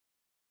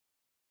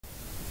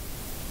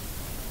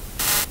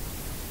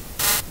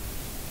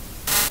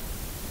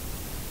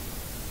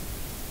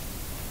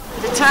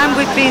time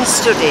we've been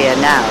stood here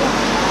now,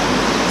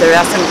 there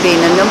hasn't been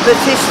a number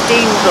 15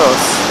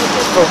 bus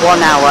for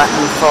 1 hour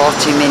and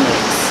 40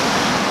 minutes.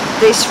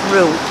 This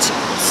route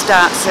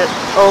starts at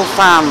Old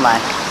Farmley.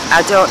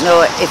 I don't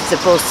know if the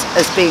bus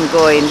has been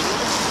going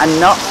and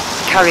not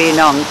carrying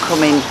on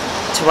coming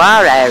to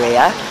our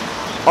area,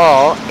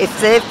 or if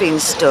they've been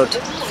stood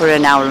for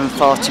 1 hour and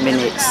 40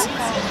 minutes.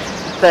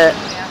 But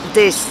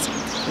this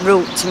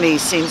route to me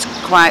seems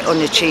quite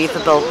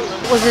unachievable.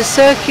 It was a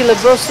circular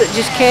bus that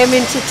just came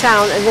into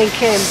town and then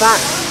came back.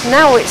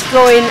 Now it's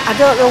going, I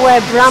don't know where,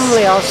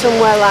 Bramley or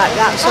somewhere like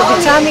that, so by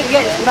the time it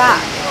gets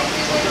back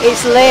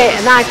it's late,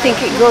 and I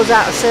think it goes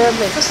out of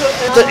service.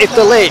 If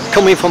they're late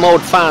coming from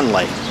Old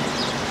Farnley,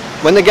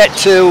 when they get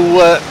to,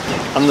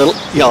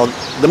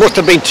 they must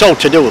have been told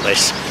to do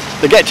this,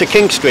 they get to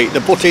King Street,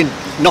 they're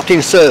not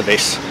in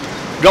service,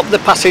 drop the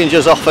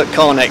passengers off at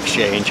Corn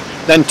Exchange,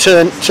 then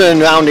turn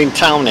round in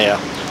town here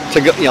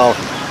to go,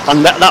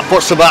 and that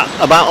puts about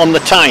on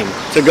the time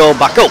to go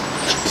back up.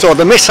 So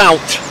they miss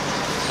out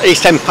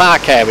East End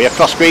Park area,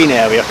 Cross Green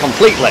area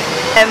completely.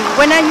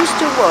 When I used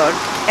to work,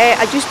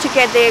 I used to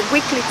get the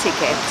weekly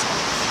ticket,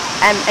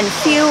 and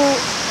few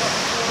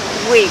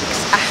weeks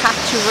I had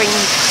to ring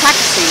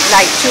taxi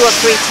like 2 or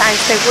 3 times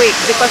per week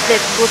because the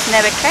bus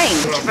never came.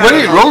 When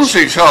it runs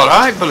it's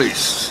alright, but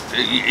it's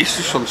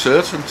just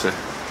uncertainty.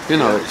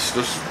 It's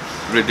just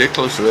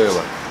ridiculous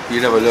really.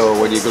 You never know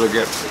when you're going to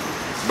get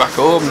back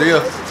home, do you?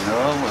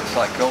 No, it's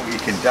like you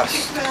can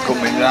dash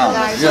coming down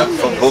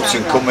from bus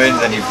and come in,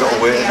 then you've got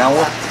to wait an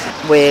hour.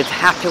 We're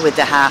happy with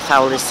the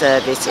half-hourly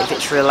service if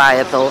it's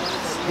reliable.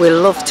 We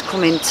love to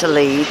come into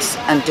Leeds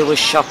and do a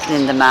shopping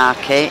in the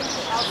market.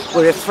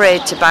 We're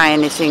afraid to buy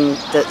anything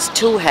that's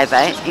too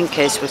heavy in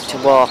case we have to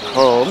walk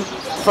home.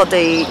 For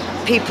the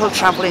people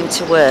travelling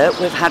to work,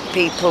 we've had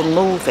people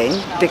moving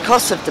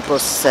because of the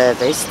bus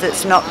service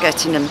that's not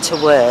getting them to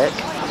work.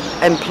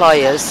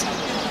 Employers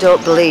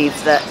don't believe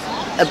that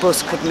a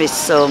bus could miss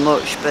so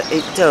much, but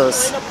it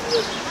does.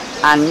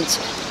 And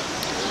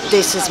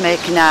this is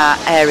making our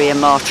area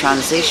more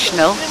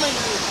transitional.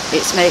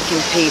 It's making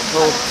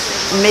people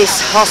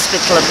miss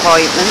hospital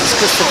appointments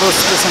because the bus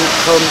doesn't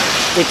come,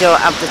 they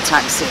don't have the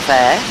taxi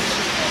fare.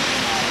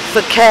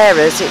 For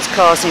carers it's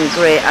causing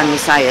great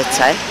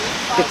anxiety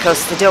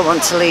because they don't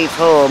want to leave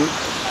home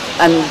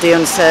and the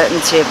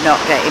uncertainty of not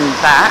getting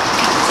back,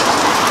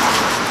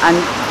 and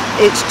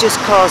it's just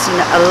causing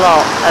a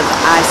lot of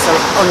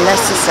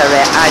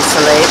unnecessary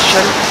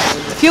isolation.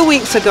 A few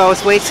weeks ago I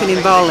was waiting in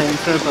Bowling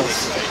for a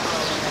bus.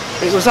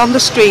 It was on the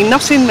stream,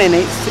 not in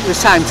minutes, it was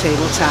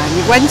timetable time.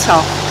 It went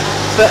off,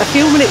 but a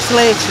few minutes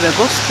later a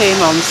bus came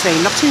on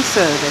saying not in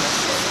service,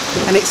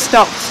 and it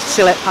stopped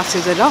till it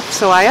passes it off.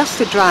 So I asked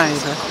the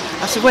driver,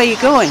 I said, where are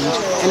you going?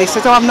 And he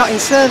said, oh, I'm not in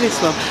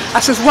service, love. I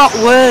said, what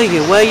were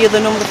you? Were you the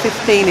number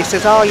 15? He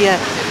says, oh yeah.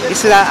 He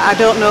said, I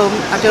don't know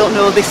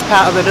this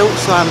part of the route,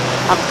 so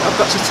I've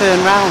got to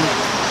turn round.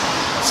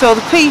 So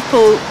the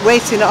people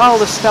waiting at all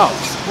the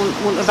stops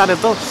wouldn't have had a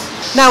bus.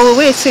 Now we're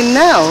waiting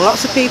now,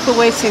 lots of people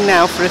waiting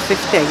now for a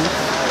 15.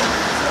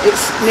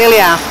 It's nearly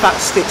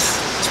past, it's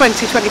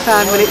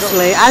 20-25 minutes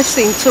late. I've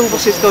seen 2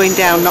 buses going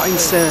down not in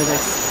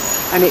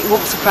service, and it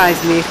won't surprise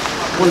me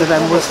if one of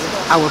them was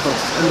our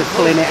bus and they're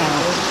pulling it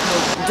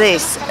out.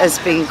 This has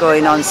been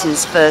going on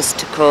since first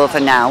took over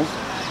now.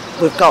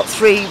 We've got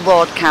 3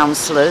 ward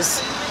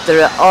councillors.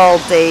 There are all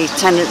the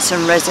tenants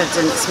and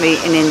residents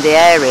meeting in the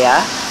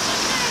area,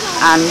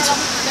 and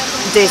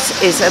this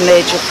is a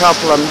major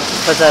problem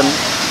for them.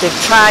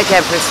 They've tried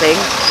everything.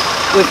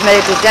 We've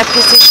made a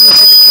deposition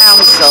to the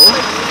council,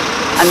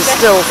 and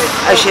still,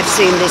 as you've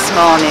seen this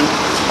morning,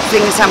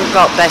 things haven't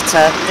got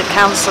better. The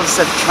councils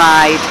have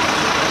tried.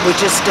 We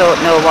just don't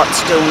know what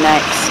to do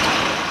next.